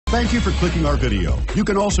Thank you for clicking our video. You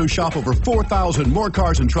can also shop over 4,000 more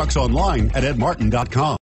cars and trucks online at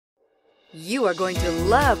edmartin.com. You are going to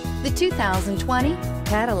love the 2020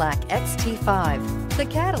 Cadillac XT5. The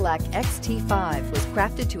Cadillac XT5 was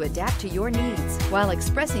crafted to adapt to your needs while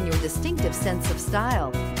expressing your distinctive sense of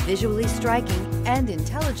style. Visually striking and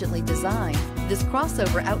intelligently designed, this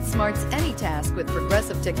crossover outsmarts any task with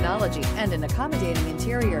progressive technology and an accommodating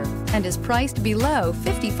interior, and is priced below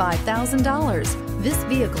 $55,000. This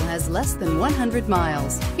vehicle has less than 100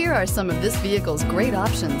 miles. Here are some of this vehicle's great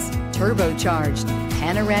options: turbocharged,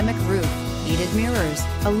 panoramic roof, heated mirrors,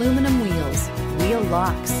 aluminum wheels, wheel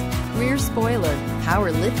locks, rear spoiler,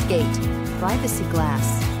 power lift gate, privacy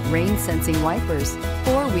glass, rain sensing wipers,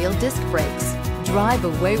 four-wheel disc brakes. Drive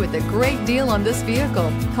away with a great deal on this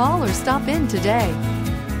vehicle. Call or stop in today.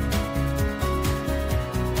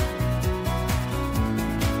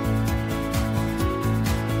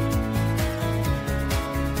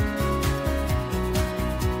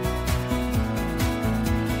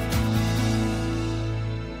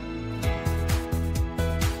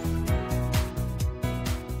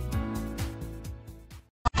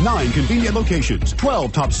 Nine convenient locations,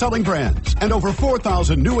 12 top-selling brands, and over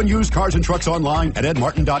 4,000 new and used cars and trucks online at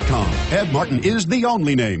edmartin.com. Ed Martin is the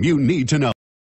only name you need to know.